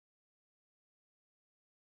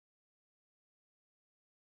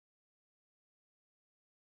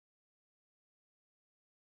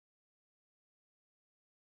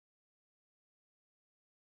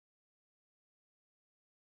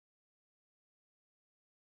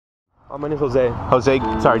My name's Jose. Jose,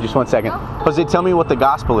 sorry, just 1 second. Jose, tell me what the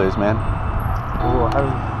gospel is, man.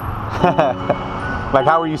 Like,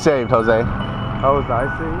 how were you saved, Jose? How was I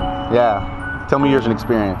saved? Yeah. Tell me yours an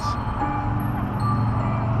experience. You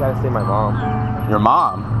gotta say my mom. Your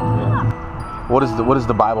mom? Yeah. What does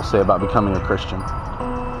the Bible say about becoming a Christian?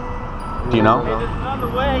 Do you know?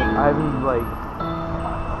 I haven't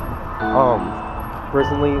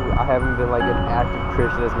personally, I haven't been like an active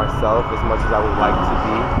Christian as myself as much as I would like to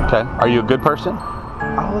be. Okay. Are you a good person?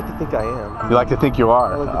 I like to think I am. You like to think you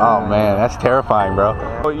are? Oh man, that's terrifying, bro.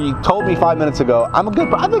 Yeah. You told me 5 minutes ago, I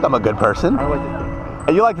think I'm a good person. I like to think.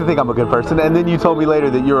 And you like to think I'm a good person, and then you told me later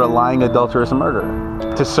that you're a lying, adulterous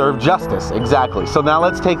murderer. To serve justice, exactly. So now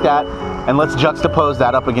let's take that and let's juxtapose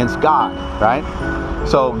that up against God, right?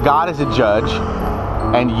 So God is a judge,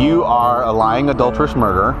 and you are a lying, adulterous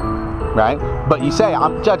murderer, right? But you say,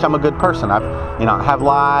 Judge, I'm a good person. I have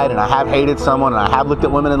lied, and I have hated someone, and I have looked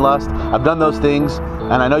at women in lust. I've done those things,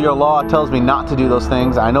 and I know your law tells me not to do those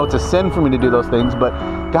things. I know it's a sin for me to do those things, but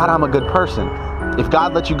God, I'm a good person. If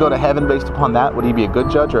God let you go to heaven based upon that, would he be a good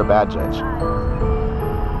judge or a bad judge? I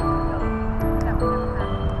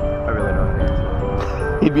really don't think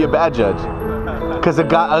so. He'd be a bad judge. Because a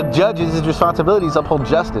judge's responsibility is to uphold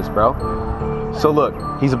justice, bro. So look,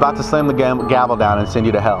 he's about to slam the gavel down and send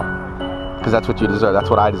you to hell. Because that's what you deserve. That's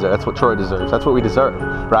what I deserve. That's what Troy deserves. That's what we deserve,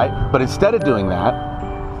 right? But instead of doing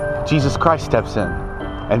that, Jesus Christ steps in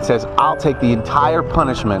and says, I'll take the entire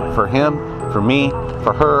punishment for him, for me,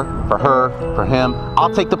 for her, for him. I'll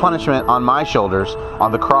take the punishment on my shoulders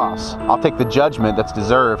on the cross. I'll take the judgment that's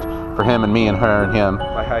deserved for him and me and her and him.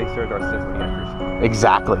 Like how he served our sins when he got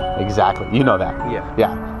crucified. Exactly. You know that.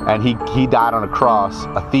 Yeah. And he died on a cross,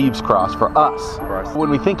 a thief's cross for us. When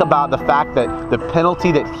we think about the fact that the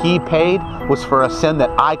penalty that he paid was for a sin that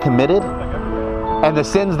I committed, and the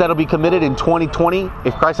sins that'll be committed in 2020,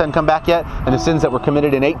 if Christ hadn't come back yet, and the sins that were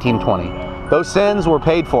committed in 1820. Those sins were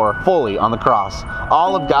paid for fully on the cross.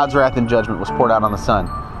 All of God's wrath and judgment was poured out on the Son.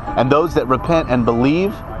 And those that repent and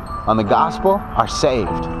believe on the gospel are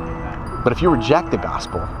saved. But if you reject the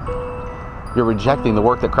gospel, you're rejecting the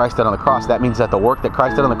work that Christ did on the cross. That means that the work that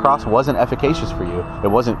Christ did on the cross wasn't efficacious for you. It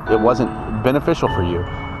wasn't beneficial for you.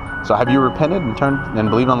 So have you repented and turned and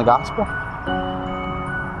believed on the gospel?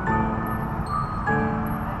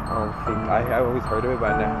 I always heard of it,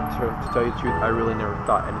 but to tell you the truth, I really never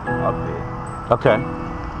thought anything of it. Okay.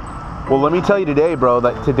 Well, let me tell you today, bro,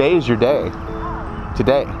 that today is your day.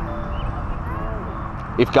 Today.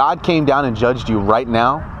 If God came down and judged you right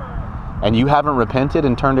now, and you haven't repented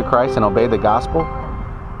and turned to Christ and obeyed the gospel,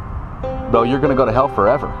 bro, you're going to go to hell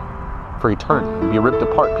forever, for eternity, be ripped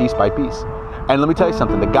apart piece by piece. And let me tell you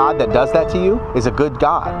something, the God that does that to you is a good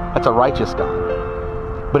God. That's a righteous God.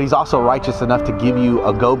 But he's also righteous enough to give you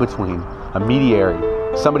a go-between, a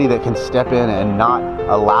mediator, somebody that can step in and not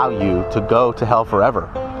allow you to go to hell forever.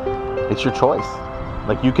 It's your choice.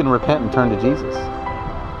 Like, you can repent and turn to Jesus.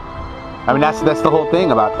 I mean, that's the whole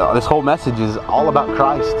thing about this whole message is all about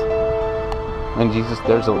Christ. And Jesus,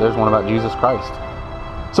 there's one about Jesus Christ.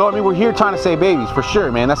 So, I mean, we're here trying to save babies, for sure,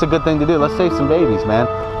 man. That's a good thing to do. Let's save some babies, man.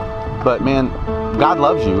 But, man, God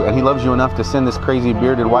loves you, and he loves you enough to send this crazy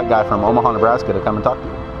bearded white guy from Omaha, Nebraska to come and talk to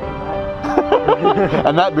you.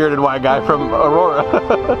 And that bearded white guy from Aurora.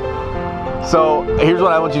 So here's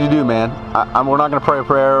what I want you to do, man. We're not going to pray a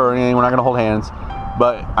prayer or anything. We're not going to hold hands.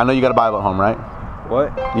 But I know you got a Bible at home, right?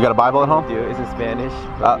 What? You got a Bible at home? I do. It's in Spanish.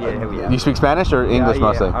 Yeah. You speak Spanish or English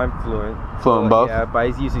mostly? I'm fluent. Fluent in both? Yeah, but I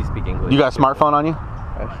usually speak English. You got a smartphone on you?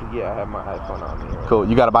 Actually, yeah, I have my iPhone on me. Cool.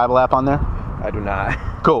 You got a Bible app on there? I do not.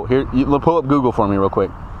 Cool. Here, pull up Google for me real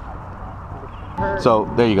quick.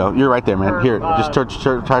 So there you go. You're right there, man. Here, just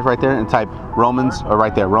type right there and type Romans, or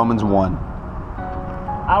right there, Romans 1.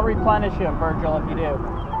 I'll replenish him, Virgil, if you do.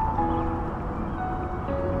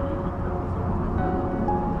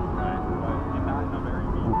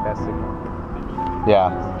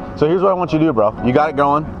 Yeah. So here's what I want you to do, bro. You got it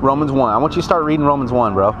going. Romans 1. I want you to start reading Romans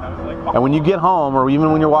 1, bro. And when you get home, or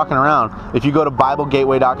even when you're walking around, if you go to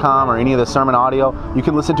BibleGateway.com or any of the sermon audio, you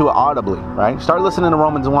can listen to it audibly, right? Start listening to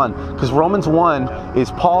Romans 1, because Romans 1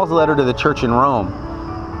 is Paul's letter to the church in Rome,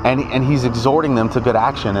 and he's exhorting them to good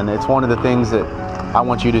action, and it's one of the things that I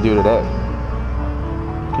want you to do today.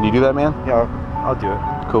 Can you do that, man? Yeah, I'll do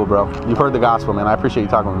it. Cool, bro. You've heard the gospel, man. I appreciate you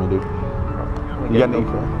talking with me, dude.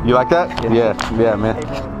 You like that? Yeah, man.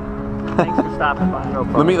 Thanks for stopping by. No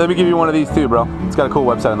problem. Let me give you one of these too, bro. It's got a cool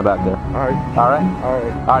website on the back there. All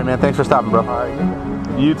right, man. Thanks for stopping, bro.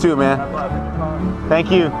 You too, man.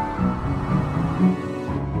 Thank you.